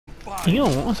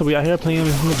Yo, so we out here playing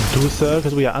Medusa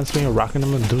because we got Unswing rocking the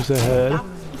Medusa head.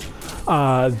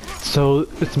 So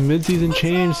it's mid-season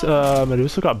change.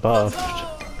 Medusa got buffed,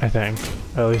 I think.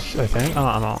 At least I think.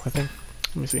 I don't know. I think.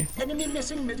 Let me see. Enemy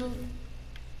missing middle.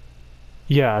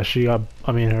 Yeah, she got.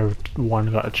 I mean, her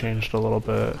one got changed a little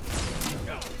bit.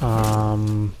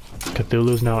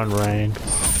 Cthulhu's now in rank,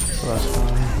 so that's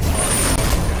fine.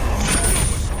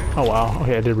 Oh wow.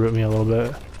 Okay, it did root me a little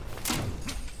bit.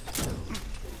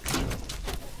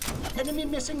 Enemy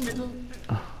missing middle.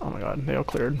 Oh my god, they all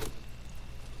cleared.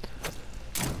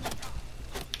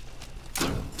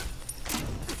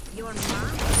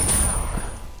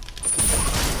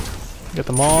 Get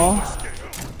them all.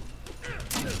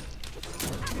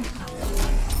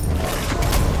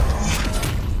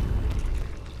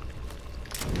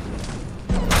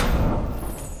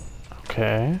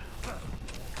 Okay.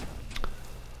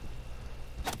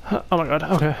 Oh my god,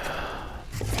 okay.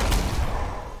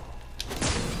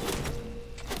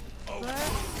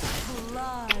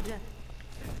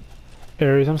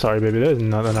 Ares, I'm sorry, baby. There's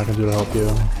nothing I can do to help you.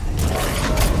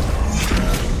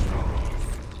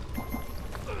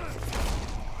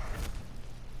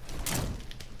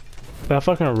 That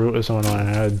fucking root is so annoying.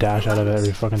 I gotta dash out of it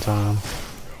every fucking time.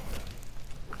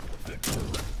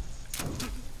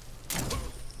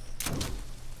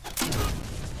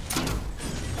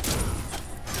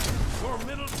 Your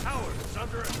middle tower is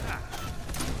under attack.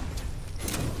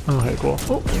 Okay, cool.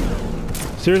 Oh.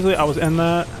 Seriously, I was in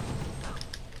that.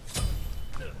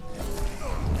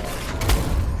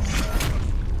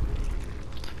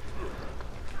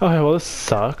 Okay, well this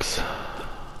sucks.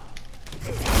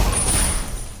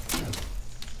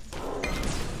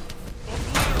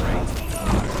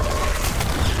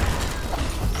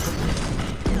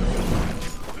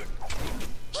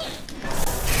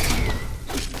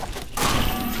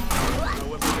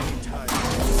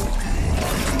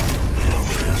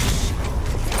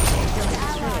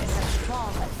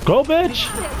 Go, bitch!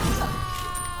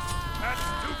 That's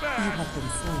too bad.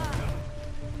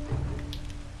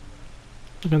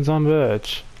 Fucking some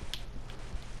bitch.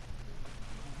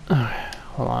 Alright,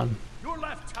 hold on. Your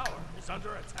left tower is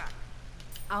under attack.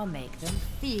 I'll make them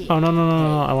feel. Oh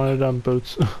no, I wanted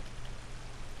boots.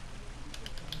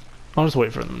 I'll just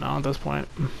wait for them now at this point.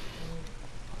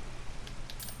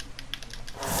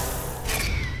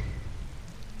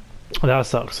 That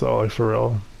sucks though, like for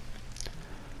real.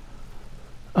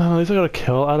 At least I got a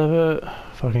kill out of it.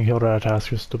 Fucking killed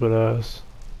Ratatasker, stupid ass.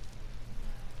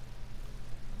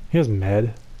 He has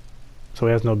med, so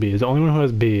he has no beads. The only one who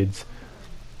has beads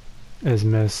is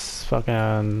Miss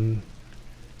fucking...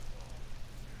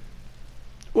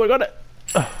 Oh, I got it!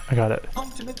 I got it.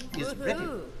 Ultimate is ready.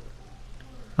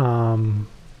 The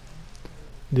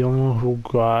only one who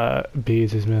got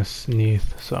beads is Miss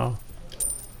Neath, so...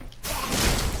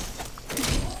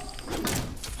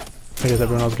 I guess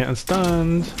everyone else getting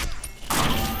stunned.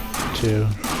 2,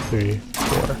 3,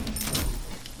 4.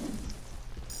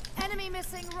 Enemy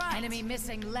missing right. Enemy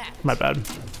missing left. My bad.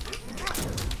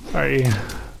 Sorry.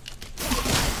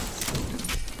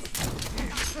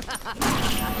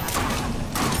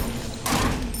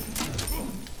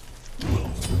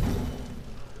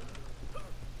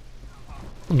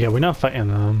 Yeah, we're not fighting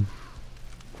them.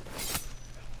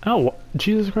 Oh,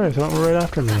 Jesus Christ, they went right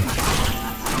after me.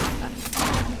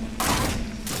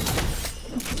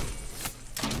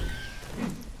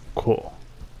 Cool.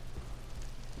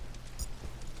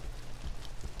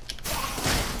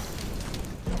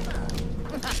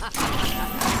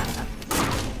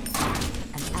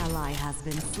 An ally has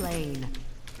been slain.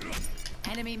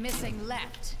 Enemy missing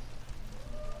left.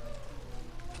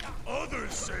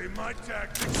 Others say my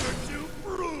tactics are too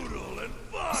brutal and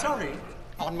violent. Sorry,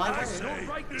 on my way. Your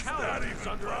right tower is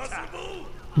under attack.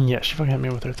 Yeah, she fucking hit me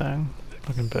with her thing.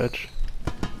 Fucking bitch.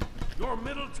 Your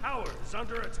middle tower is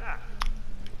under attack.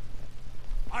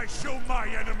 I show my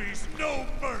enemies no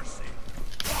mercy.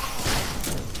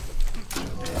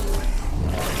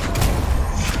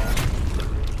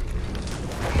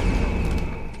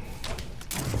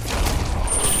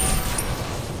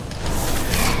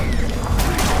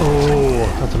 Oh,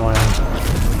 that's annoying.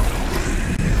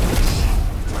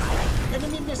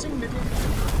 Enemy missing middle.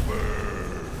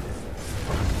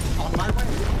 On my way.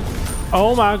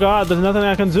 Oh my god, there's nothing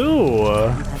I can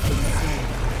do.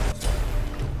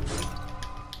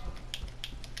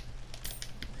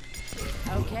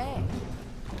 Okay.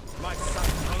 My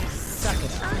son, Suck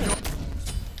it up.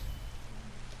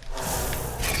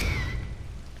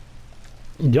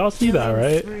 Y'all see that,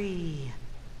 right? Free.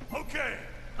 okay.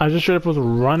 I just straight up was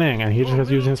running and he just was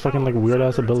using his fucking like weird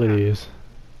ass abilities.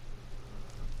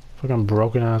 Fucking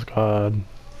broken ass god.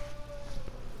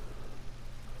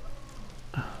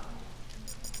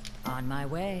 On my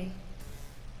way.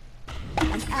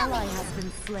 An ally has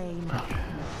been slain.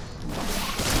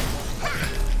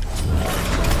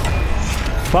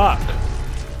 Fuck.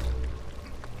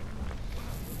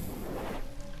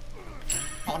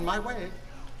 On my way.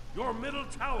 Your middle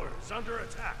tower is under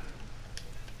attack.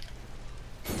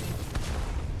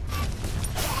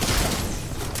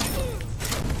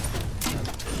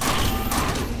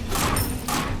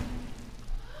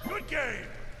 Good game.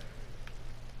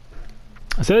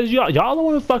 I said y'all don't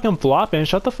want to fucking flopping.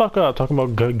 Shut the fuck up. Talking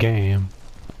about good game.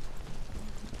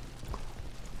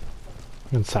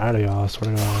 I'm inside of y'all. I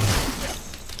swear to God.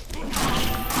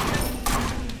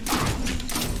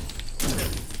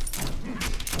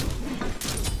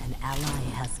 An ally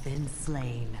has been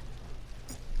slain.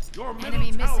 Your middle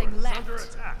Enemy tower missing is left. under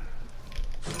attack.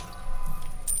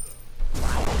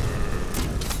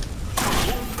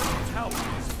 Your middle tower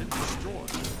has been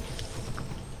destroyed.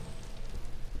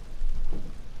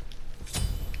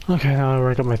 Okay, now I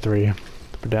rank up my 3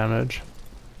 for damage.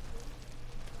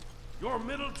 Your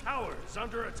middle tower is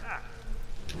under attack.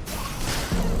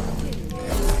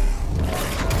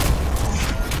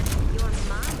 You're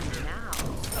mine now.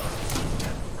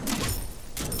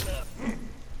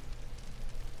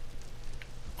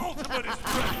 Ultimate is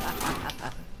ready.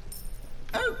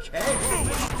 Okay. Your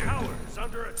middle tower is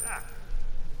under attack.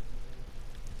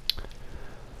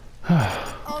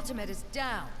 Ultimate is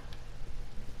down.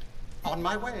 On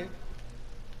my way.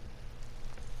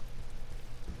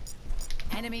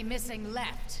 Enemy missing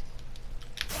left.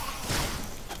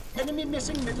 Enemy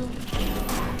missing middle.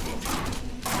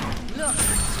 Look.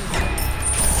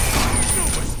 No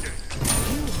mistake.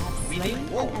 We need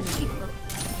walls.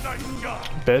 Nice job.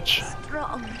 Bitch.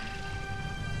 Strong.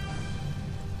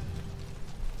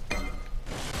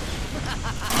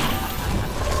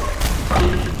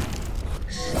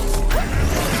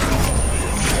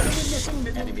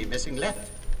 Enemy missing left.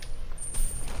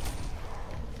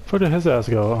 Where did his ass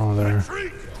go? Oh, there.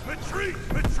 Retreat! Retreat!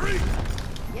 Retreat!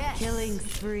 Yes. Killing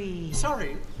spree.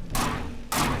 Sorry.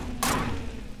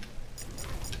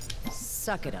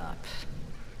 Suck it up.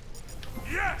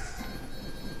 Yes!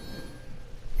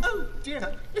 Oh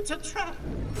dear, it's a trap.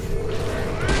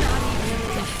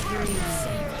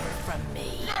 From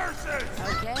me. Mercy!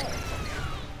 Okay.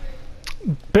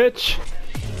 Bitch!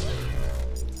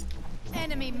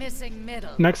 Enemy missing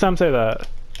middle. Next time say that.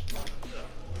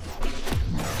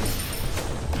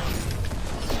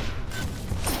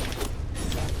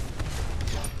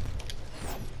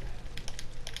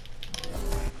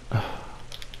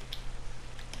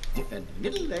 Defend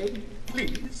middle lane,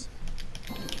 please.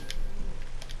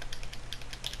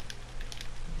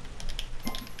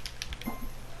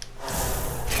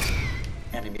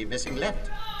 Enemy missing left.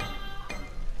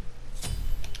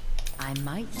 I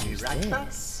might use Right back.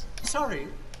 this. Sorry.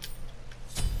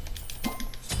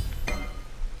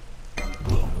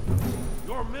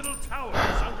 Your middle tower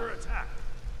is under attack.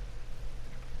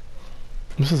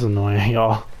 This is annoying,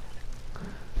 y'all.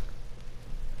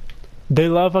 They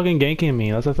love fucking ganking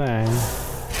me, that's the thing.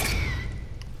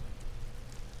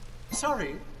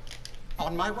 Sorry.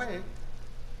 On my way.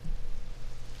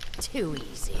 Too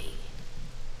easy.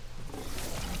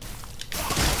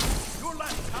 Your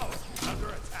left tower is under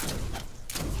attack.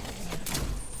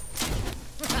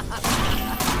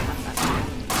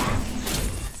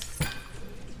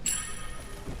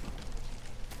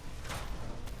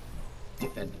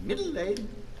 Defend middle lane.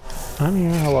 I'm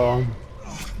here, hello.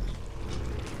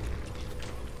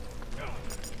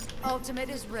 Ultimate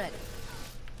is ready.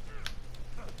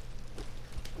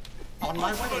 On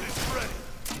my Ultimate way. is ready.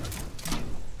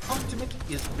 Ultimate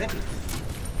is ready.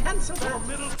 Cancel Your that.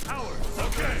 middle tower is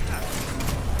under attack.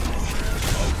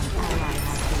 Ally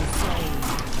has been slain.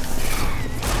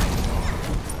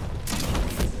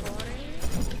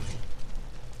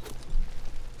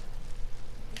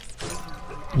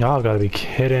 Y'all gotta be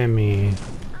kidding me.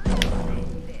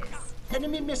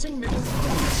 Enemy missing middle.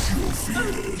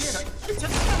 Oh dear, it's a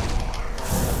trap.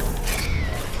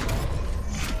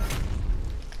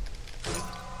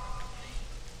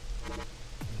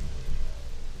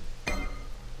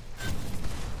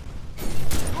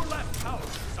 Your left tower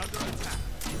is under attack.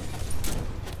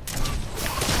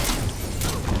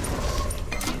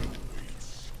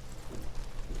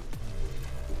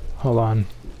 Hold on.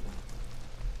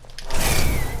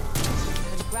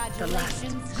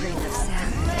 Congratulations.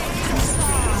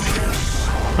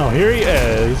 Oh, here he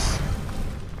is.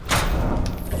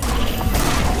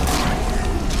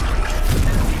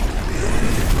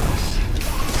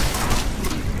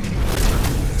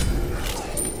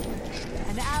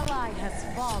 An ally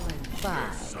has fallen. Bye.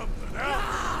 Something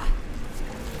else.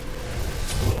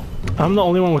 I'm the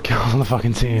only one with kills on the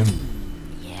fucking team.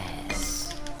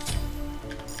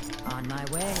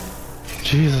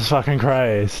 Jesus fucking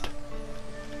Christ.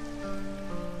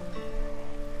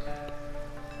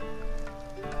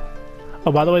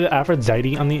 Oh, by the way, the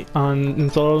Aphrodite on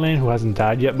solo lane, who hasn't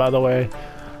died yet, by the way,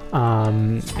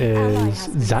 is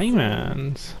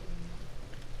Diamonds.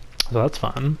 So that's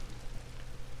fun.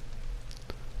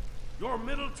 Your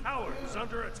middle tower is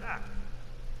under attack.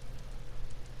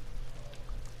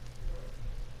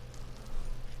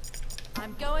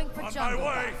 I'm going for On jungle.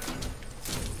 my way.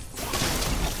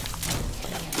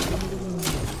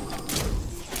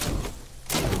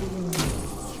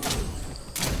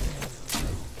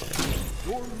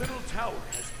 Your middle tower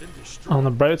has been destroyed. On the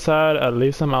bright side, at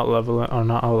least I'm out leveling, or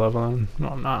not out leveling. No,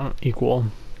 I'm not equal.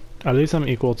 At least I'm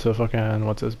equal to fucking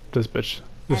what's this bitch,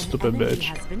 this stupid enemy bitch.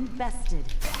 has been bested.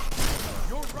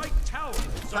 Your right tower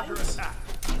is under attack.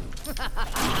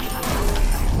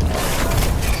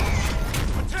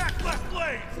 Attack left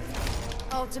lane.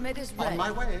 Ultimate is ready. On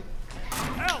my way.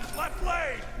 Help left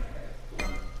lane.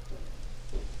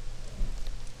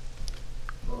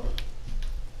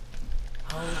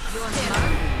 You're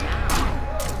mine now.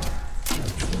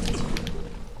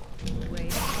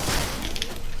 Wait.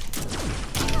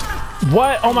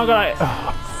 What? Oh my god!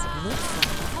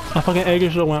 My fucking egg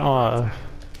should have went off.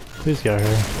 Please get her.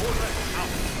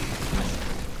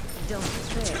 Don't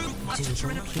fail.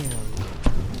 Double kill.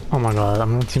 Oh my god!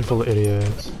 I'm in a team full of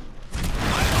idiots.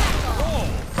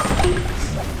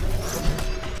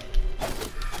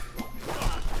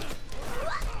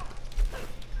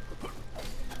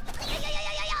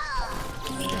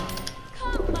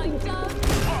 Come, my dove.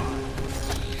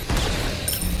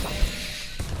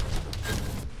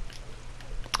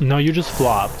 No, you just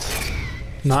flopped.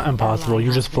 Not impossible. Ally You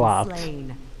has just been flopped.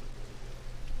 slain.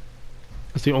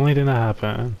 That's the only thing that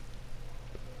happened.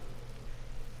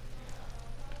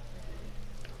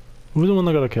 Who's the one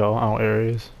that got a kill? Oh,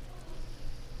 Ares.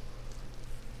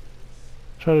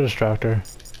 Try to distract her.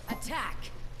 Attack.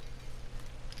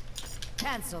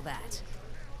 Cancel that.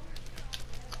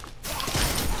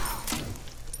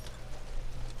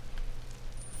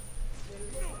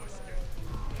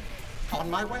 On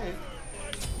my way.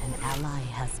 An ally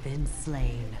has been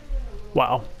slain.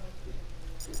 Wow.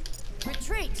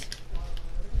 Retreat.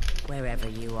 Wherever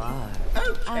you are,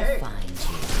 Okay. I'll find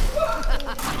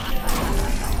you.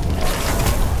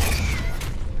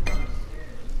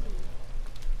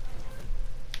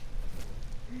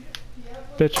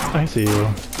 Bitch, I see you.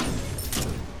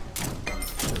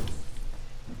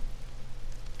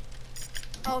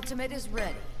 Ultimate is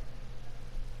ready.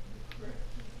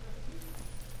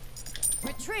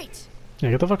 Retreat.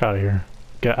 Yeah, get the fuck out of here.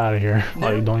 Get out of here.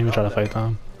 Like, don't even try to fight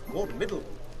them. Go to middle.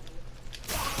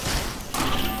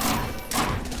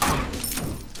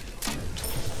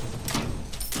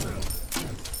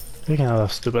 You can have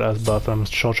that stupid ass buff, but I'm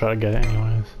sure try to get it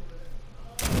anyways.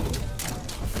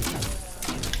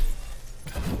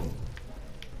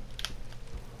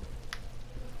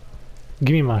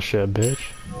 Give me my shit, bitch.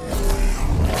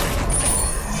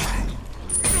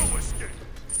 No escape.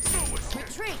 No escape.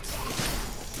 Retreat.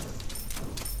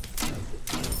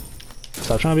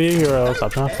 Stop trying to be a hero.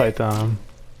 Stop trying to fight them.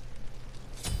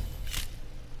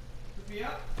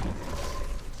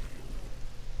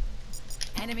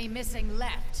 Enemy missing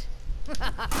left. Your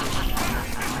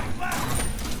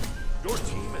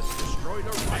team has destroyed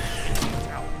a right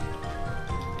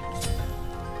tower.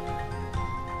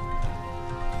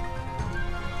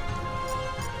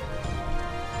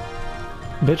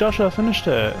 Bitch, I should have finished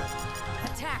it.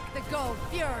 Attack the gold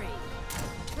fury.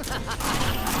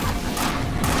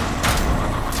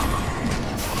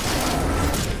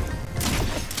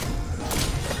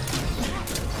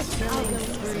 Killing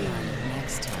spree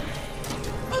next time.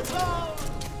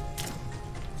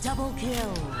 Double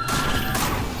kill.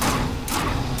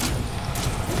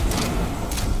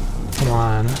 Come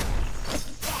on.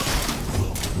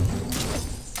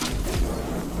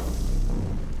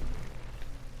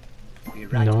 Be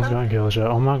right No one's back. gonna kill shit.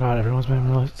 Oh my god, everyone's been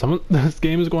really. This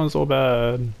game is going so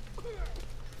bad.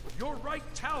 Your right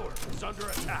tower is under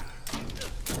attack.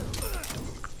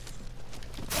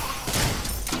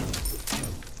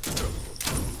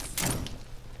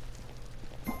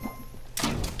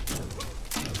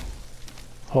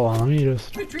 Hold on, let me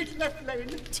just. Retreat left lane.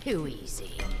 Too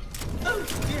easy. Oh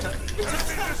dear.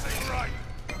 Missing right.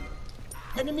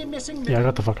 Enemy missing Yeah, I middle.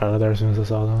 got the fuck out of there as soon as I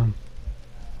saw them.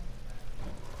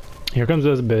 Here comes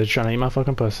this bitch trying to eat my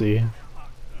fucking pussy.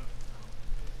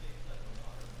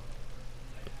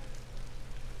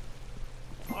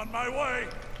 On my way.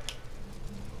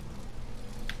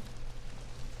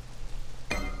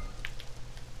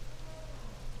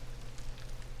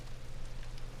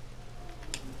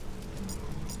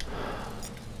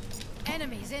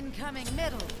 Enemies Enemies incoming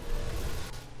middle.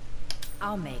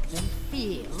 I'll make them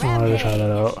feel. I wanted to try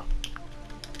that out.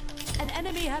 An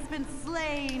enemy has been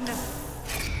slain.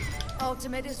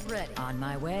 Ultimate is ready. On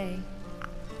my way.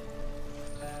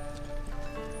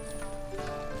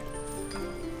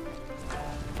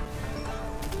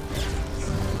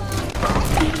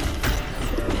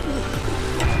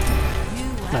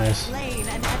 Nice. Slain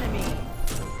an enemy.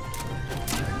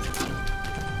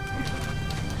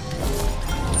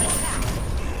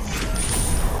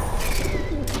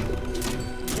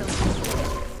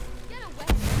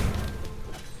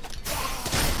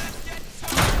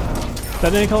 That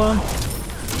didn't kill him?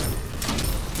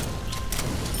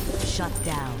 Shut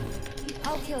down.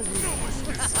 I'll kill you.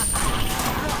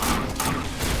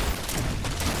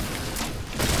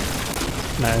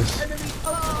 Nice.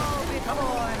 Oh,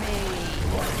 before me.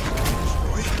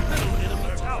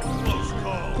 Enemy tower close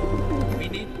call. We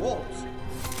need walls.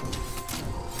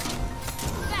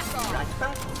 Right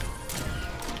back.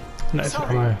 Nice.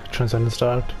 Sorry. My transcendence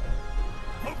stocked.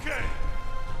 Okay.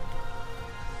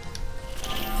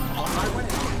 On my way.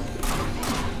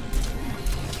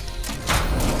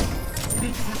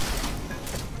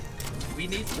 We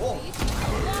need walls.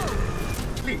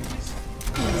 Please.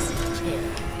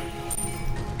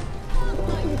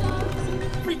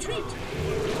 Retreat.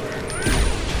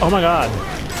 Oh my god.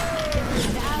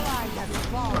 An ally has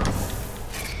fallen.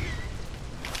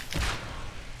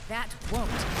 That won't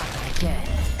happen again.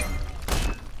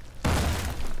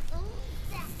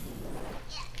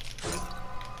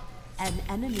 An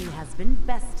enemy has been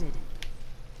bested.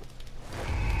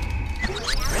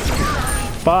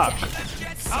 Fuck.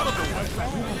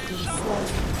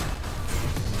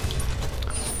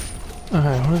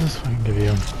 Okay, what does this fucking give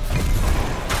you? An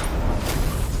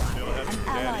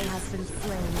ally has been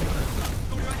slain.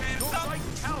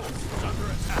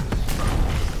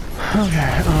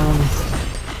 Okay, An ally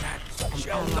has been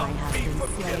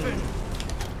slain.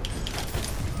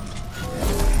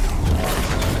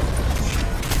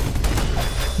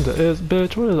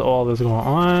 bitch, what is all this going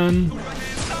on?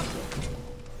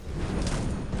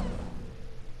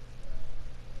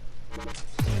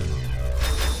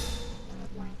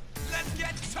 Let's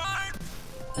get charged.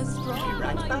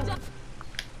 Right back.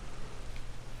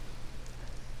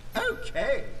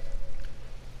 Okay.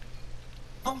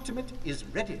 Ultimate is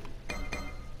ready.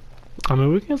 I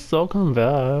mean, we can still come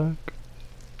back.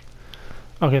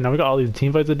 Okay, now we got all these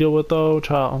team fights to deal with though,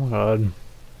 child. Oh my god.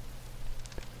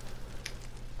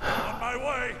 On my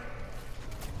way.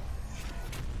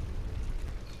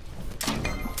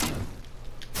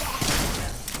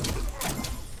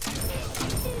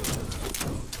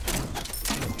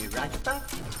 Be right back.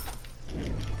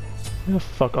 Where the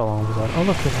fuck along was that? Oh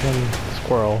look, there's a fucking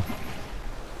squirrel.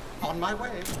 On my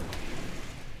way.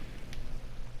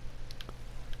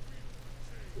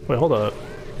 Wait, hold up.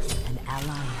 An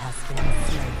ally has been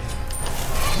slain.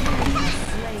 You have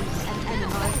slain an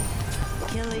enemy.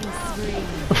 Killing spree.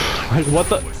 Like, what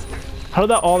the? How did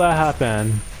that all that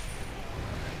happen?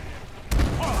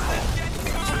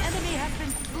 An enemy has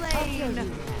been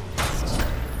slain.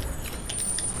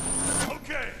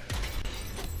 Okay.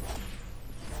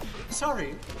 Sorry.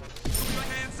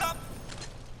 Hands up.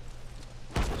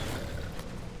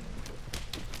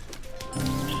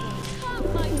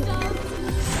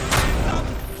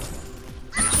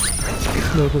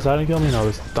 No, Poseidon kill me? No,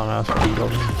 this dumbass fucking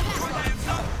killed me.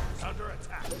 Under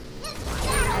attack.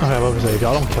 Okay, what was it? If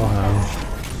y'all don't kill him.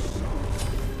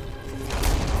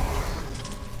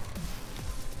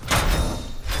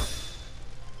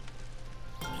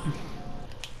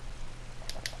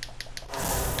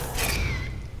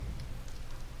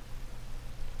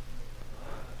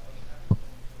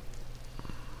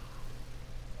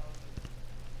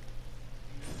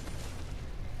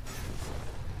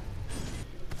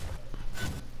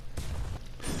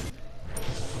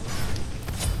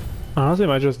 Honestly, I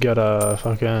might just get a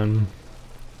fucking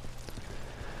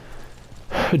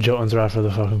Jotun's Wrath for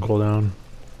the fucking cooldown.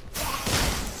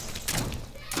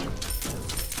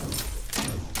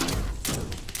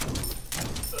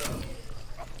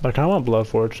 But I kinda want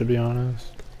Bloodforge, to be honest.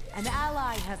 An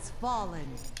ally has fallen.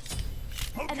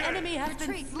 An enemy has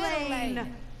been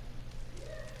slain.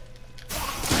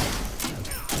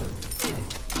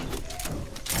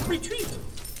 Retreat.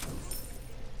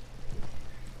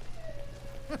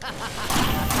 On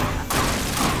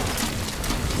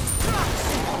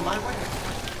my way.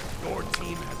 Your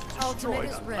team has Ultimate destroyed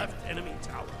is a ready. left enemy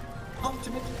tower.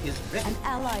 Ultimate is ready. An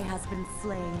ally has been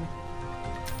slain.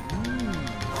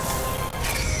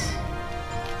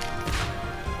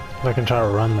 I can try to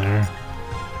run there.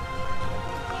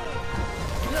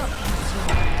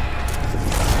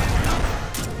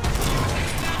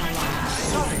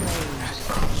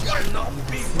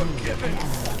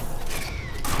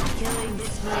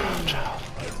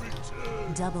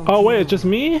 Oh wait, it's just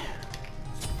me?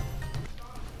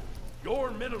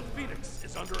 Your middle phoenix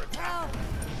is under attack.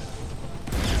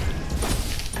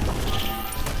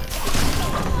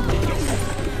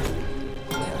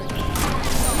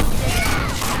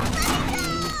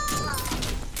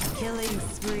 Killing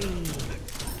spree.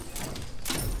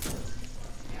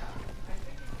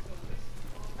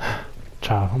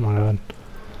 Child, oh my god.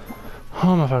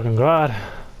 Oh my fucking god.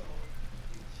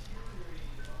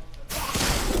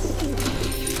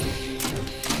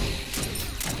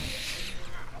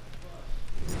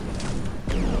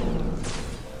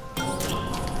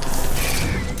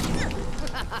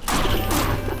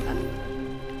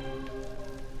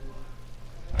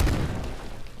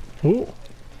 Ooh.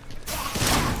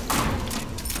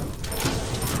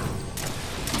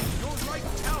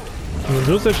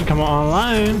 Medusa should come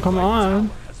online. Come on.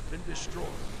 Has been destroyed.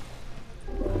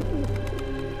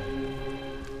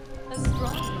 A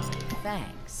strong.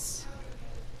 Thanks.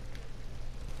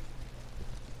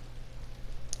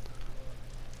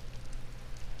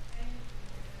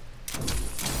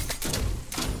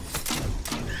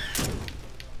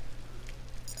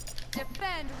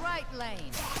 Defend right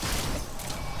lane.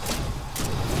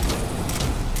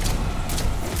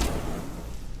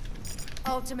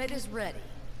 Ultimate is ready.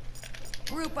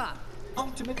 Group up.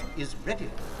 Ultimate is ready.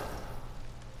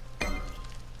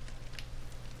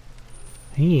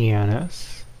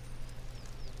 Yanis.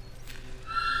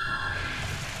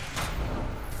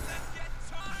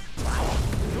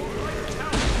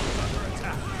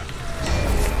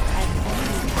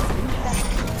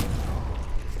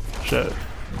 Shit.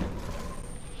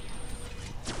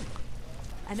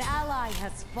 An ally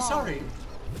has fallen. Sorry.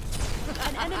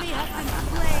 An enemy has been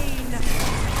slain.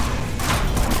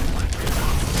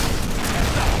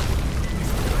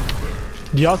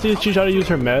 Do y'all see she tried to use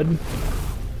her med?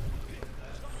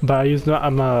 But I used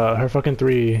her fucking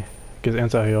 3 gives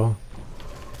anti-heal.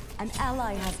 An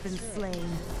ally has been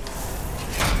slain.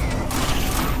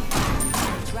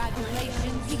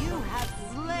 Congratulations, you have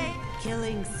slain.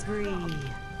 Killing spree.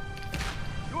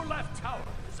 Your left tower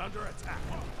is under attack.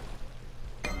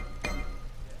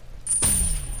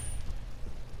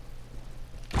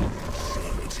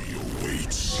 Sanity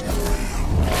awaits.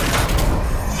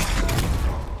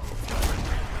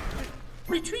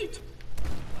 Retreat.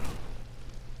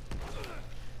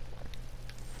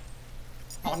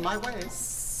 On my way.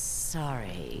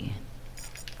 Sorry.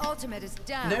 Ultimate is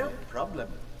down. No problem.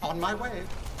 On my way.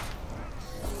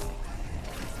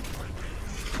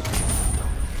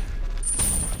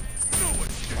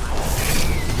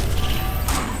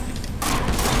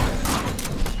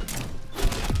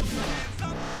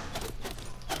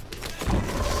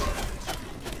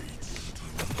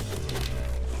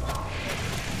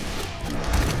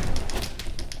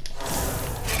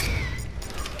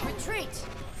 Retreat.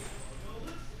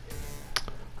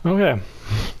 Okay,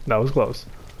 that was close.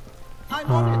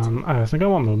 I'm on it. I think I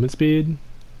want movement speed,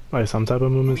 like some type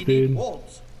of movement We speed. need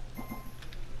walls.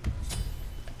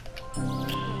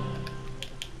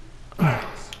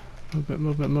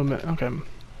 Movement. Okay.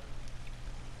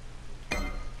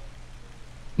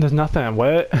 There's nothing.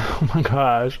 What? Oh my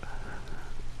gosh.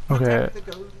 Okay, Protect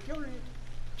the gold fury.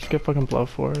 just get fucking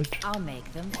Blowforge. I'll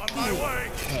make them On my way.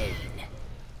 pain.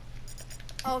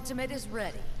 Ultimate is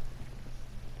ready.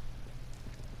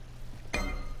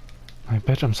 Like,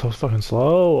 bitch, I'm so fucking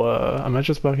slow. I might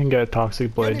just fucking get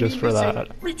Toxic Blade Enemy just for missing. that.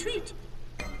 Retreat.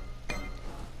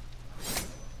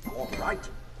 All right.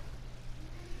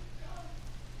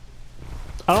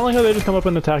 I don't like how they just come up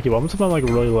and attack you. I'm just like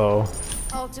really low.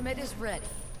 Ultimate is ready.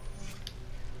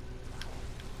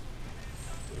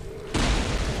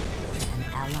 An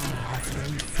ally has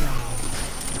been slain.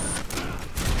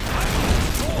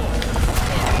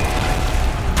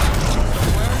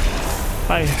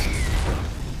 Hi.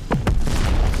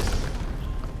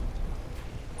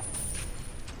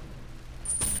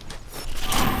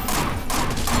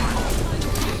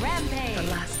 Rampage. The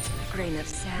last grain of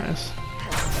sand. Nice.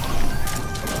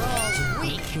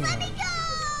 Weak.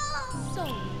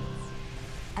 Souls.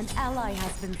 An ally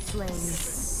has been slain.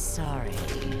 Sorry.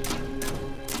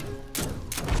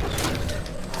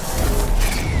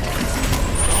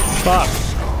 Fuck.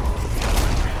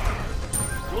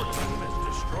 Your team has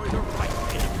destroyed a right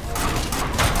enemy.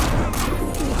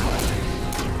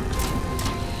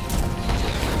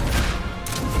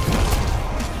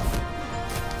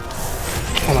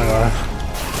 Oh my god.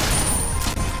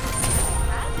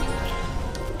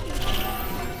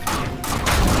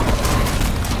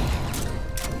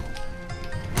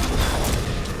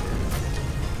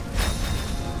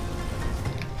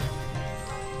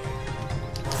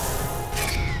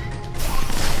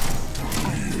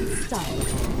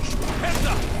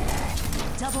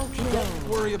 Double kill. Don't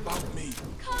worry about me.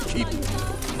 Keep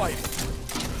fighting.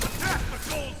 Attack the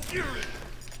cold fury!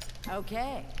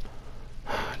 Okay.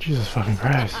 Jesus fucking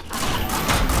Christ.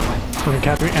 Fucking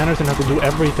Catherine Anderson has to do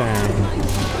everything.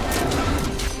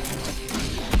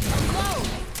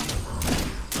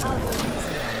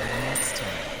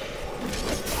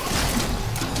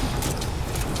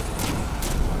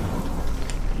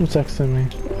 Who's texting me?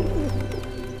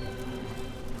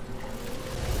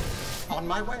 On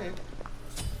my way.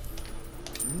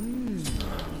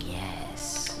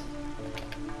 Yes.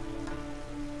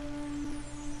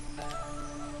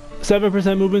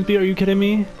 7% movement speed? Are you kidding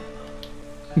me?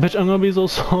 Bitch, I'm gonna be so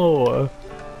slow.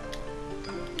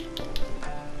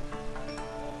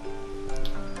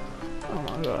 Oh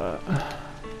my god.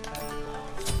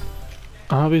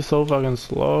 I'm gonna be so fucking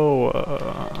slow.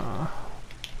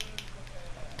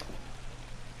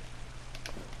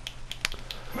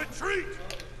 Retreat!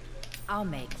 I'll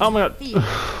make Oh my god. feel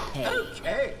pain.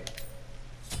 Okay.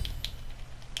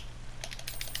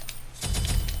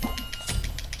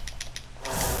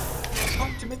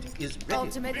 Ultimate is ready.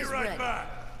 Ultimate Be is right ready. back!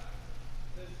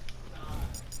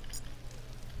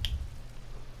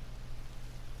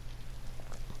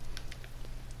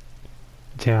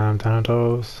 Damn,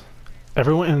 Thanatos.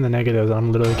 Everyone in the negatives,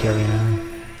 I'm literally carrying.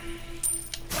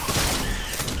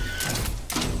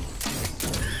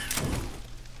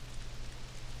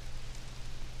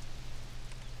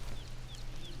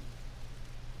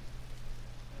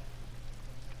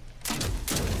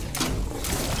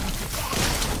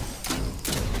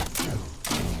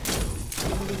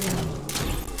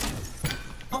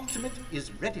 Ultimate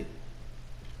is ready.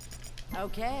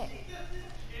 Okay.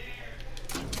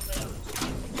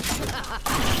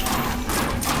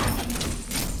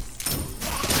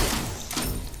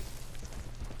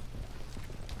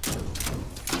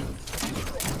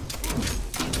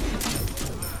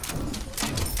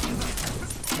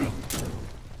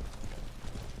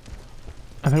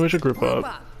 I think we should group Group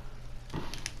up. up.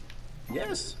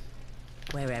 Yes.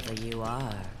 Wherever you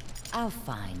are, I'll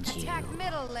find you. Attack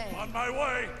middle lane. On my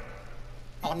way!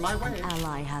 On my way.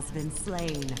 Ally has been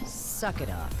slain. Suck it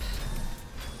up.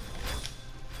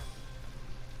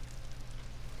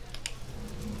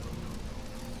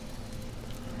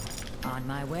 On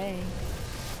my way.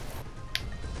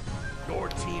 Your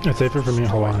team It's safer for me,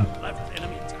 hold on. left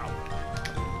enemy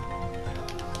tower.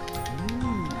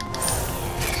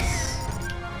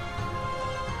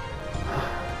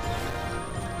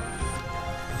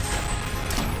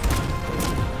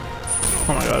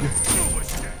 Oh my god.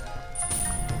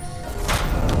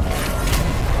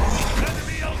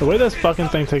 The way this fucking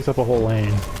thing takes up a whole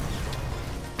lane.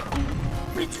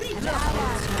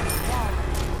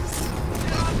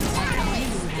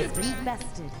 Has been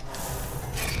bested.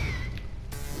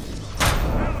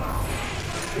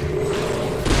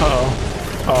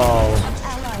 Uh-oh. Oh. An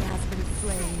ally has been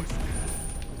slain.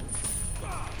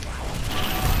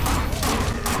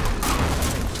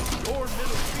 Your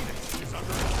middle phoenix is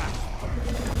under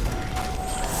attack.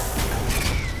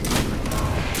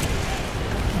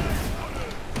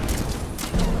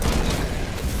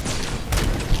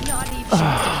 Not even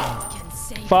death can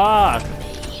save Fuck!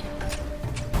 me.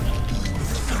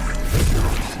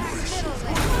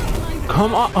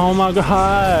 Come on! Oh my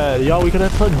god! Y'all, we could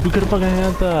have fucking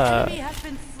had that. Enemy has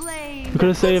been slain. We could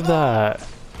have saved that.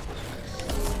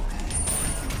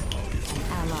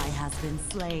 Ally has been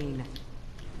slain.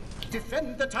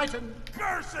 Defend the Titan.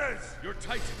 Curses! Your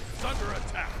titan is under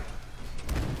attack.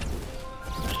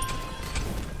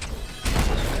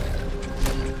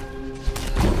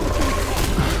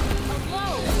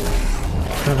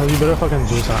 Man, you better fucking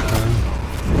do something.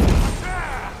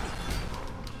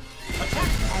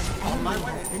 On my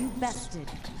way. Been bested.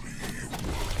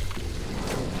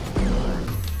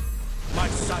 My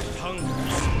sight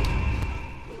hungers.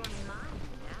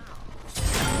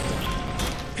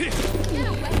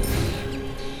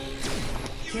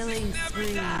 Killing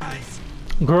spree.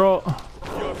 Girl.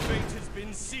 Your fate has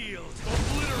been sealed.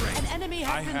 Obliterate. An enemy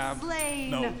I has been have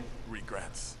slain. no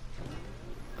regrets.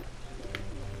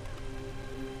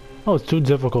 Oh, it's too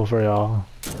difficult for y'all.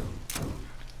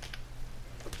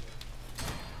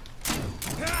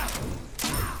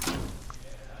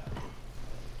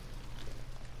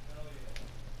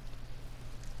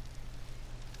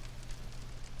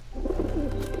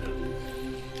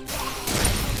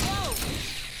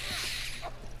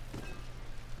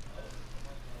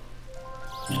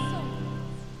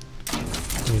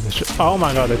 Need this shit. Oh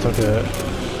my god, they took it.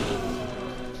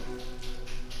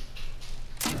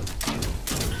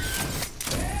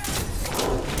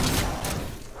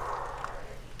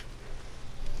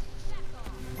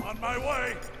 On my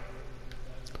way.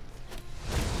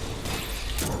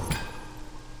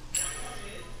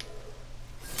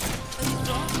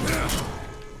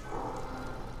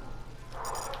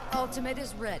 Ultimate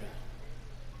is ready.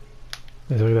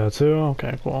 They took that too?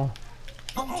 Okay, cool.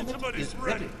 Ultimate is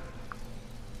ready.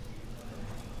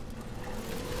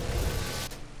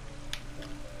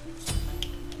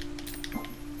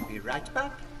 Be right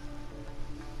back.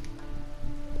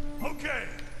 Okay.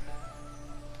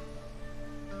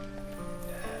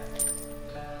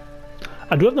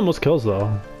 I do have the most kills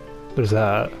though. There's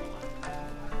that.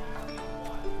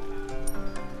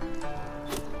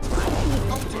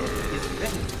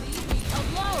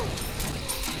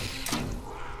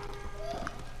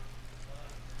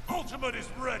 Ultimate is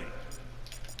ready.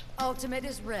 Ultimate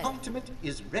is ready. Ultimate is ready. Ultimate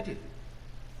is ready.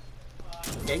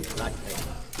 Ain't right there.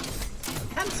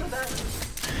 Cancel that.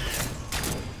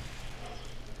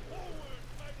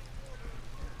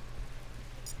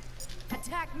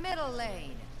 Attack middle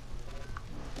lane.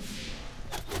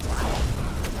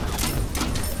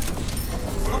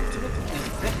 Ultimate is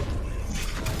ready.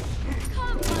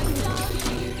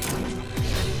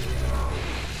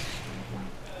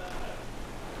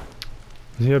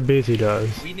 See how base he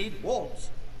does. We need walls.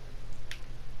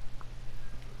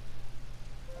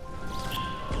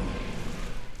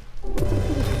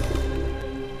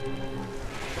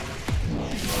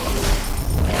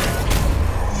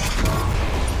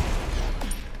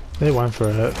 They went for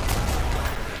it.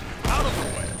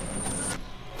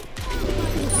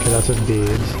 Okay, that's his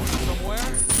beads.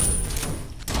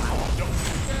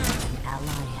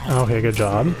 Okay, good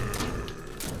job.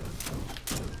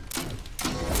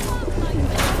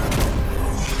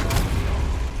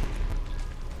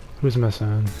 Who's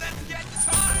missing?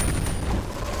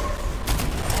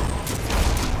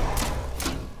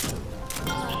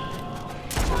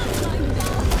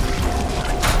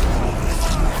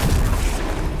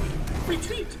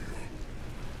 Retreat.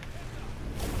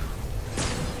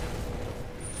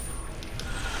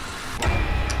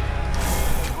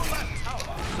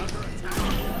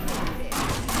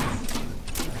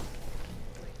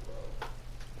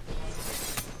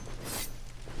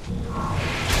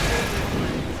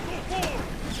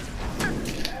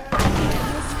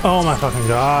 Oh my fucking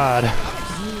god.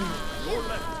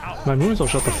 My moves will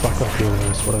shut the fuck up here,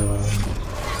 whatever.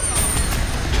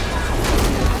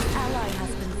 Ally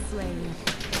has been slain.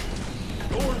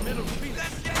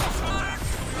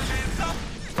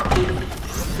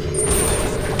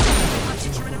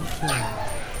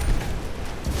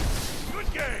 Good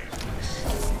game.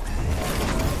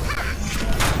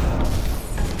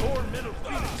 Your middle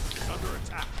phoenix is under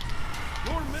attack.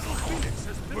 Your middle phoenix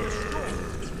has been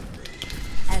destroyed.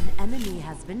 An enemy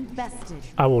has been bested.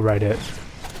 I will write it.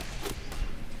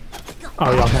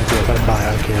 Oh, y'all can't do it. Gotta buy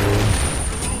out here.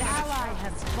 An ally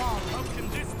has fallen. How can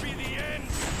this be the end?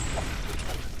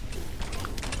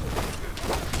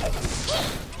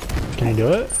 Can he do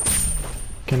it?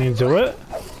 Can he do it?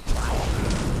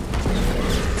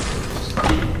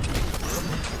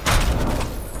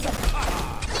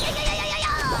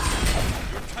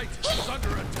 Your titan is under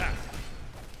attack.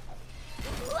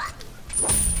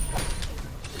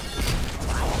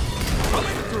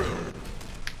 Coming through.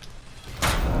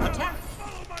 Attack.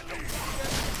 Follow my lead.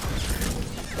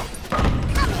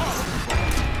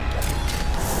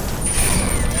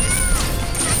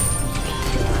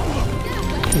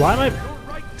 Why am I? Your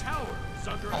right tower is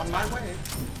under attack. On my way.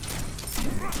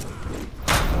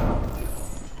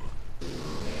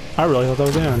 I really thought that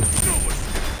was the end.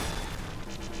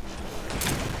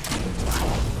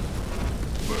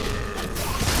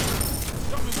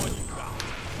 Tell me what you got.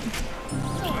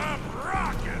 I'm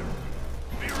rocking.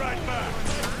 Be right back.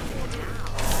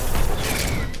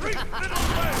 Retreat, middle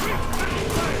way.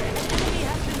 Enemy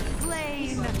has been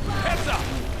slain. Heads up.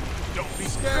 Don't be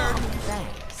scared.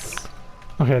 Thanks.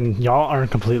 Okay, y'all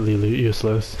aren't completely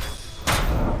useless.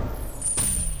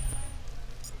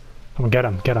 Come on, get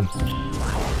him, get him.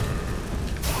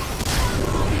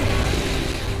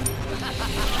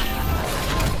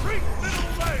 Retreat, middle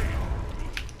way.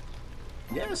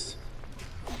 Yes.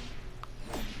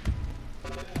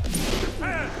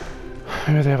 Defend.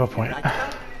 Maybe they have a point. Right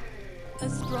back. A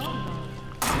strong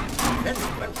Very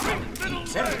well done.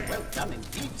 Very well done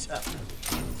indeed, sir.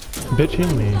 Bitch,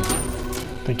 heal me.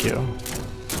 Thank you.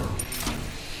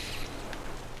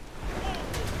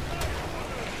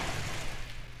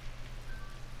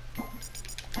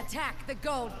 attack the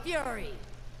gold fury.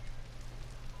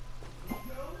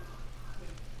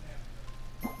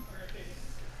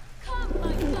 Come,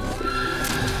 my son.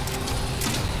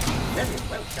 Very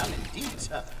well done indeed,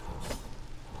 sir.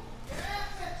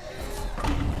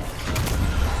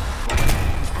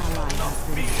 Ally has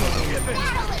been slain.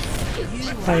 You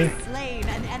Hi. have slain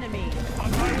an enemy. Is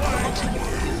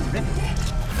ready.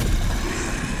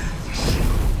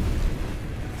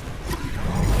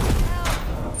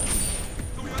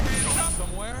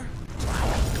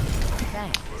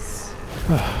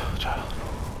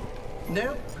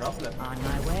 No problem. On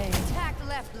my way. Attack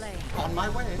left lane. On my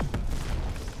way.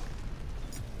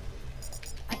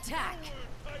 Attack.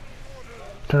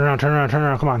 Turn around, turn around, turn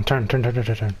around. Come on, turn.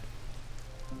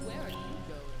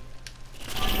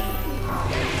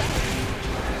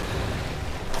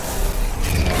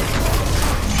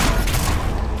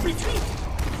 Retreat.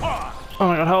 Oh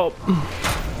my god, help.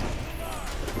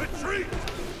 Retreat!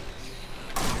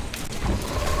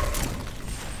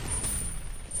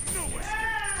 No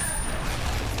escape!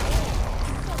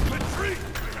 Retreat!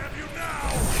 I have you now!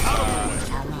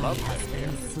 Ally has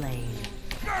been slain.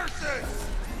 Mercy!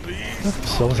 Please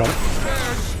So was that?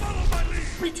 follow my lead!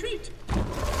 Retreat.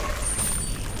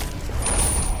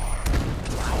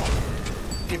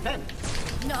 Defend.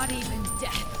 Not even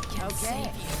death can save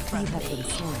you from me.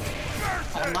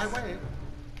 On my way.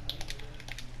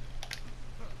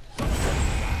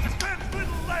 Defend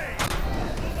middle lane!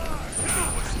 No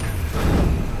escape!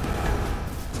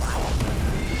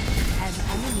 An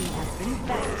enemy has been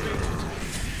bested.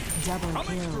 Double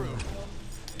kill.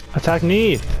 Attack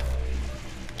Neath.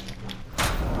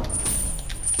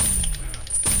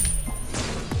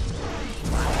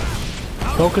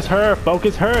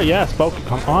 Focus her, yes, focus,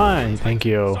 come on, thank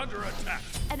you. Under attack!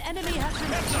 An enemy has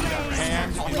been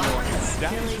slain.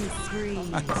 Killing spree.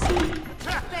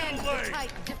 Defend the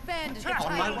tight. Defend the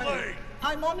On my tight. way.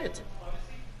 I'm on it.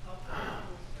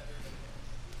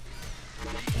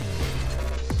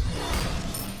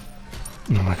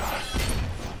 Oh my god.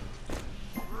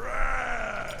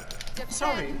 Red! Defend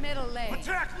Sorry. middle lane.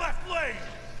 Attack left lane!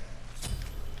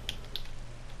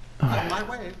 On my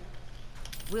way.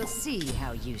 We'll see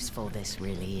how useful this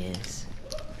really is.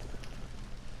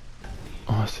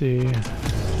 Oh, I see.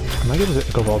 I might get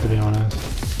a go ball to be honest.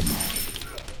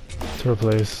 To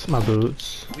replace my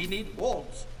boots. We need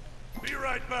walls. Be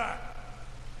right back!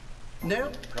 No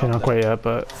Okay, problem. not quite yet,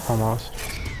 but almost.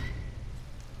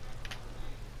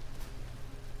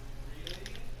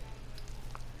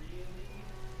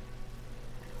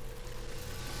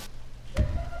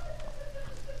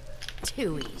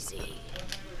 Too easy.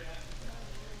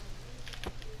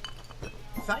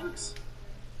 Thanks.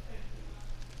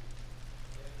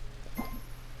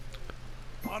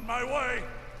 On my way!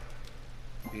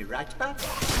 Be right back.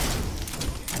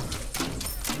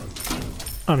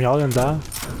 Y'all didn't die?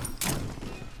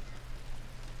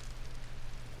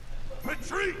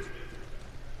 Retreat!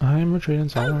 I'm retreating,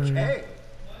 sorry. Okay.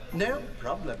 No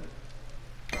problem.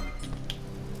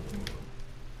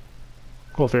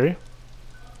 Cool theory.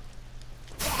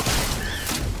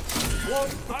 Wall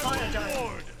for I fire will giant.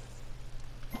 ward!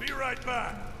 Be right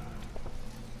back!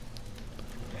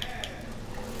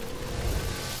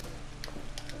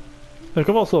 The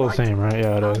go ball's still the same, right?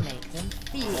 Yeah, it I'll is. make them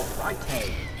feel Right.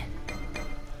 pain.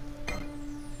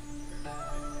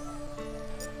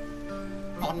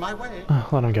 On my way.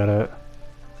 Let him get it.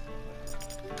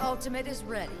 Ultimate is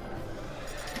ready.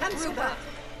 Cancel that.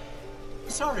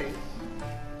 Sorry.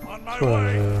 On my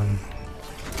way! Um,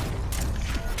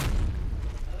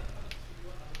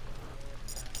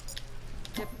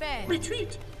 Defend.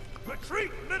 Retreat.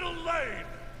 Retreat middle lane!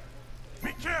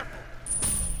 Be careful!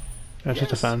 yeah, just Yes.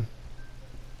 defend.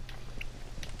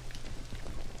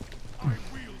 I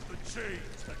wield the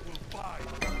chains that will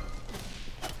bind.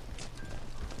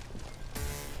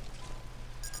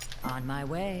 On my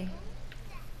way.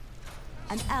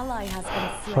 An ally has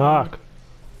been slain. Fuck.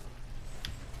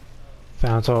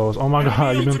 Santos. Oh my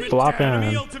god, you've been Enemy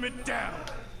flopping. ultimate down!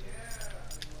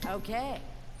 Okay.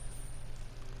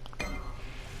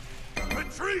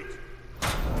 Retreat!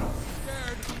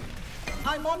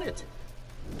 I'm on it.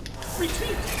 Retreat.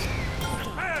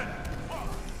 Defend!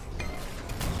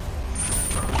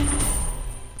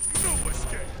 No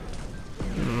escape!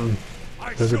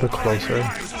 I There's a show bit my closer.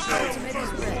 enemies no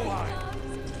mercy.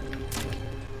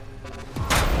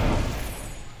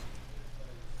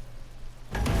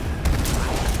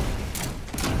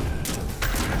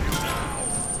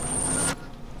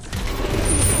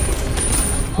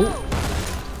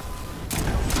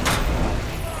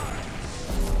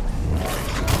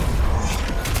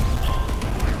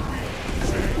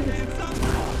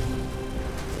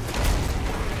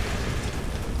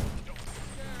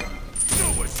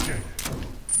 No escape!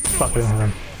 Fucking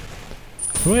him.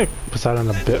 Let me get Poseidon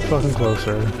a bit fucking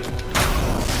closer.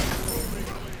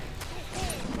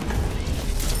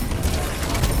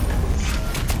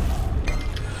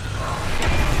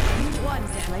 One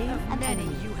slain, many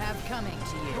you have coming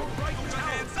to you. Right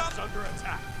tower is under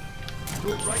attack!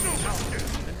 Your right tower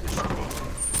is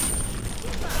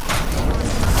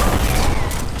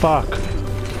Fuck.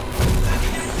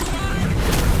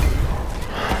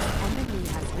 Enemy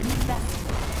has been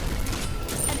bested.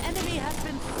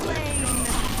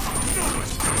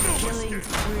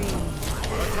 spree.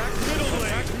 Attack middle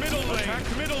lane. Attack middle lane. Attack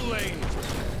middle lane.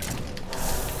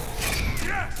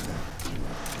 Yes.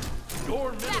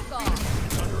 Your middle Back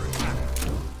off. is under attack.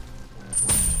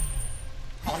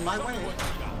 On my way.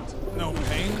 No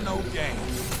pain, no gain.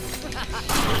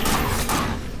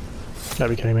 Gotta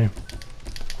be kidding me.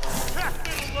 Attack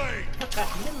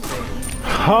middle lane.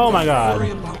 Oh my god.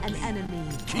 An enemy.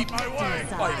 Keep my way.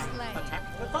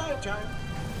 Attack the fire giant.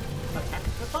 Attack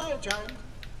the fire giant.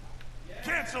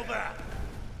 Cancel that.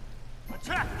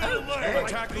 Attack middle lane.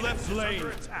 Attack left lane.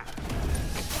 Attack.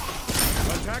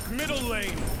 Attack middle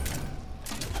lane.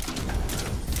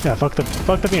 Yeah, fuck the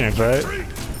Phoenix, right?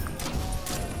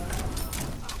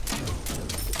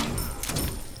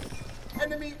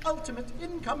 Enemy ultimate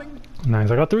incoming. Nice.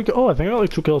 I got 3 kills. Oh, I think I got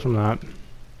like 2 kills from that.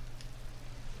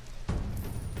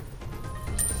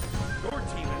 Your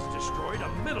team has destroyed a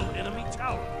middle enemy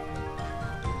tower.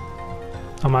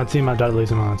 On my team, I died at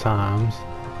least amount of times.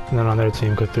 And then on their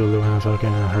team, Cthulhu and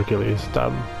fucking Hercules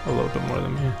died a little bit more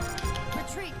than me.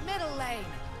 Retreat middle lane.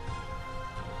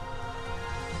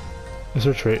 Let's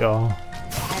retreat, y'all. An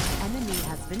enemy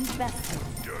has been bested.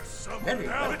 You're someone Very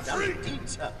now. well done Retreat. indeed,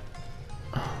 sir.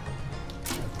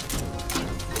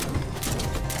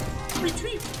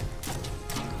 Retreat.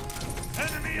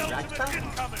 Enemy ultimate back.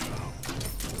 incoming.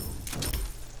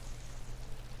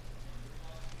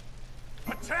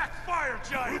 Attack fire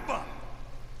giant. Rupa.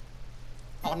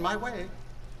 On my way.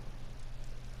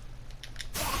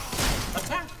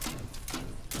 Attack.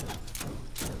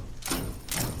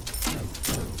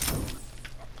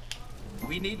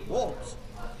 We need walls.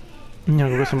 Yeah,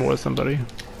 go get some more with somebody.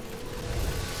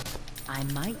 I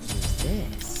might use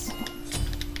this.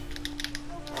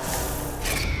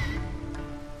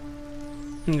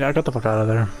 Yeah, I got the fuck out of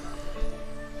there.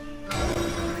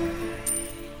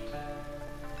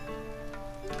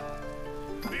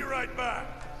 Be right back.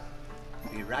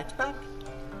 Be right back.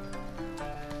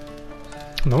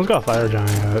 No one's got a fire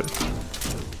giant yet.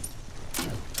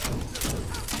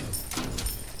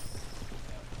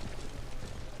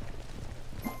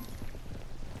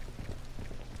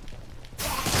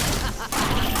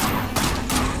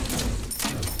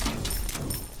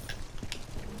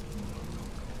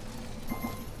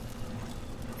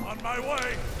 On my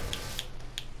way.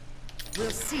 We'll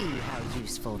see how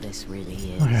useful this really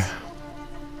is. Okay.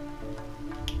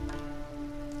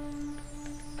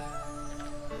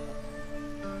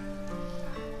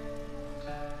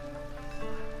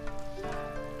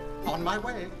 On my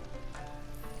way.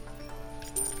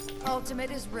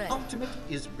 Ultimate is ready. Ultimate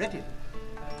is ready.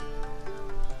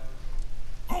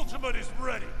 Ultimate is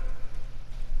ready.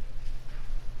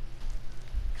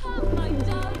 Come, my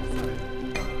doves.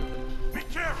 Be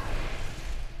careful.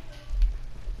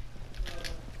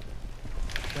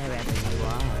 Wherever you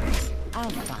are, I'll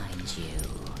find you.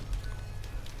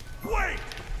 Wait.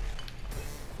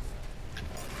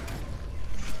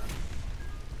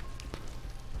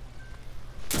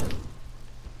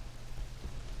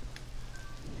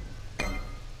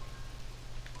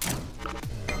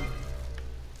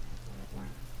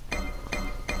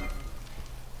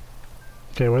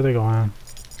 Okay, where are they going?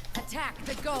 Attack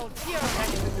the gold fury.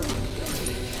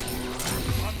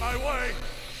 On my way.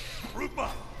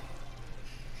 Rupa.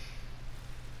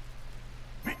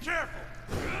 Be careful.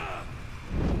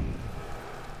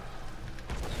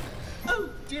 Oh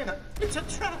dear, it's a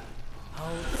trap.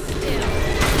 Hold still.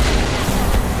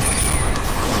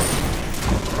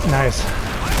 Nice.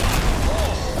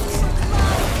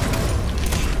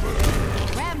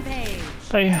 Rampage.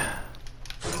 Hey.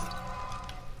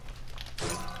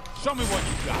 Show me what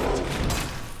you got.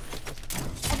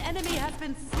 An enemy has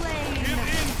been slain. Give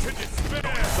in to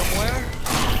despair. Somewhere.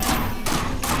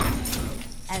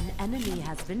 An enemy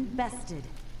has been bested.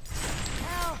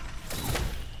 Help!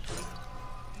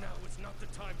 Now is not the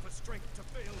time for strength to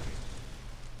fail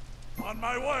me. On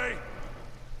my way.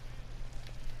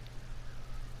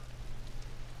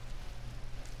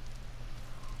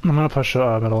 I'm gonna push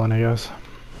middle lane, I guess.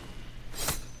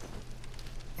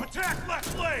 Attack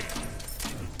left lane.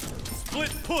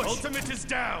 Split push. Ultimate is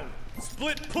down.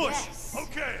 Split push. Yes.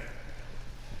 Okay.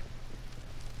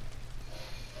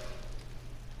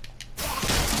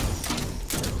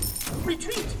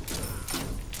 Retreat.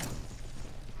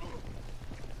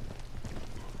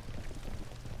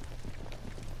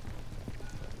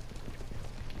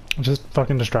 Just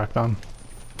fucking distract them.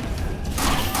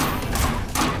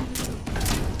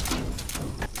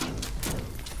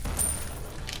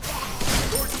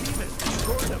 Your team has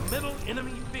destroyed a middle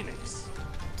enemy Phoenix.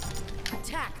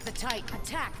 Attack the Titan.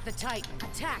 Attack the Titan.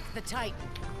 Attack the Titan.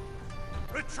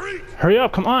 Retreat. Hurry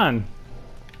up, come on!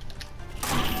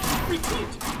 Retreat.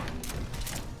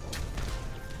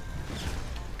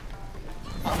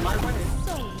 On my way.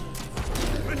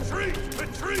 Retreat!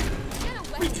 Retreat!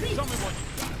 Retreat. Tell me what you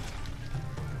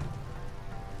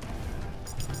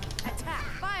Attack!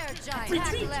 Fire giant!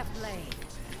 Retreat. Attack left lane!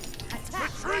 Attack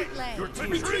Retreat! right lane! Your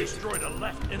team has destroyed a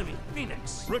left enemy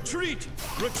Phoenix. Retreat!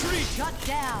 Retreat! Shut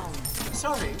down!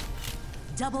 Sorry.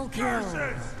 Double kill!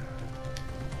 Curses!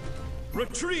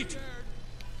 Retreat!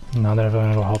 Now they're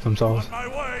gonna go help themselves. On my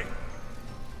way!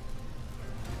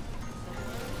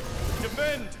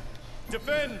 Defend!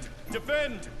 Defend!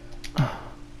 Defend!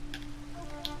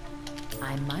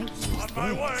 I might use On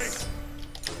my way! this.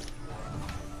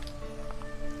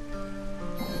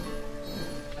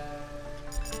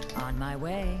 On my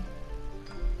way.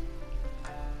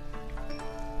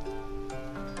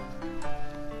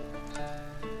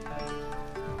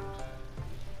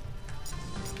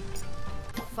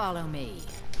 Follow me.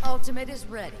 Ultimate is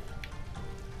ready.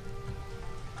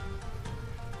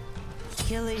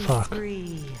 Killing Fuck.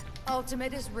 spree.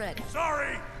 Ultimate is ready.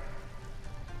 Sorry!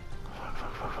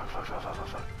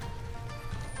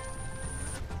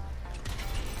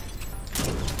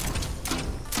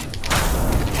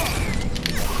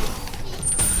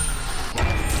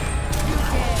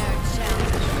 Dare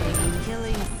challenge me.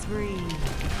 Killing spree.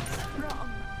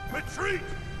 Retreat!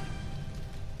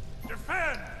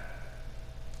 Defend!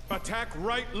 Attack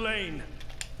right lane!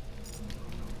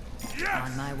 Yes!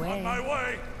 On my way. On my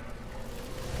way!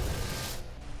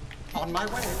 On my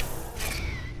way.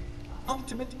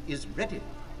 Ultimate is ready.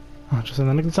 Oh, just in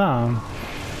the nick of time.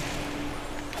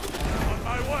 On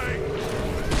my way!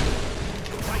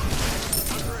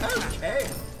 Okay.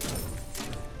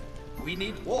 We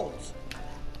need walls.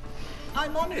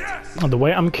 I'm on it. Yes! Oh, the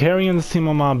way I'm carrying this team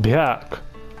on my back.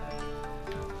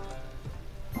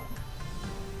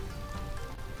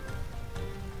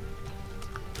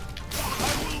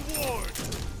 I will ward!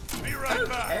 Be right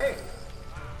back! Okay.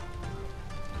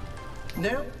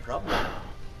 No problem.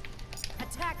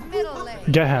 Attack middle lane.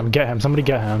 Get him, somebody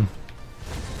get him.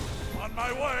 On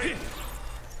my way!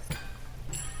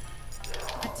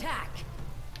 Attack.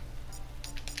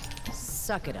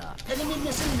 Suck it up. Enemy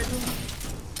missing middle.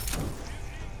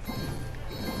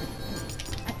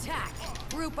 Attack.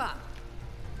 Group up.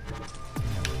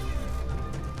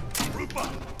 Group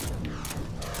up!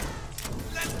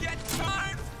 Let's get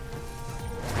time!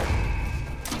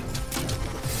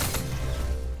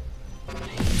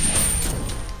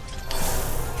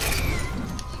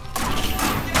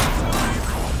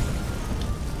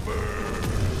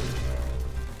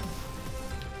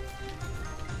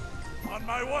 On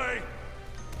my way!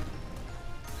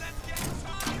 Let's get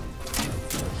time!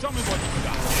 Show me what you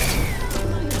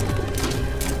got!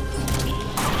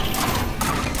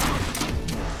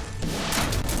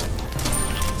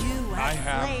 You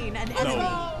have slain an enemy.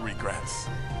 No regrets.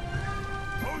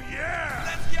 Oh yeah!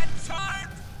 Let's get time!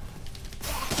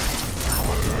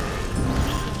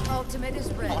 Ultimate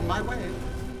is ready. On my way.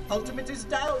 Ultimate is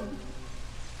down.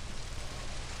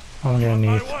 I'm gonna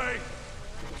My need. way!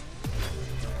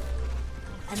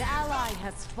 An ally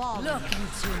has fallen. Look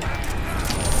into my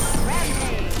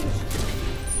rampage.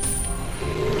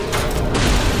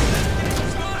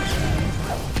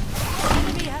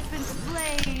 Enemy has been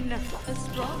slain. A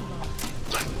strong one.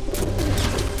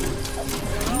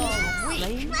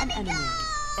 Slain an enemy.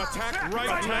 Attack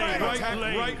right lane!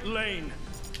 Right lane!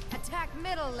 Attack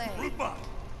middle lane. Group up!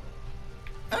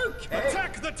 Okay.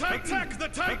 Attack the Titan! Attack the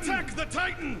Titan! Attack the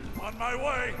Titan! On my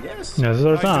way! Yes. This is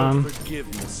our I don't time. forgive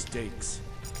mistakes.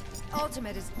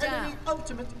 Ultimate is Enemy down.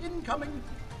 ultimate incoming.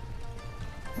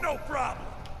 No problem.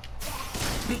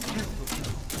 Be careful.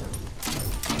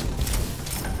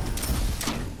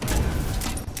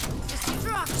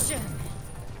 Destruction.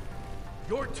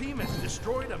 Your team has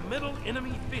destroyed a middle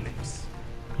enemy Phoenix.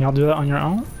 Y'all do that on your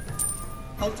own?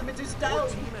 Ultimate is Your down.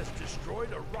 team has destroyed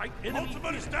a right enemy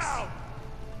Ultimate is down.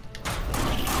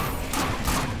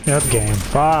 Yeah, that's game.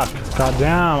 Fuck. God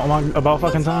damn. I'm about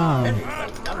fucking time.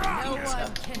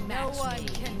 No one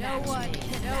can match me.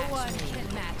 No one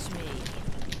can match me.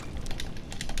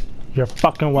 You're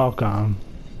fucking welcome.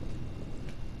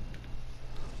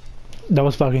 That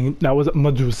was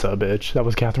Medusa, bitch. That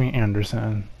was Catherine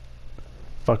Anderson.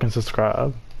 Fucking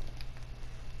subscribe.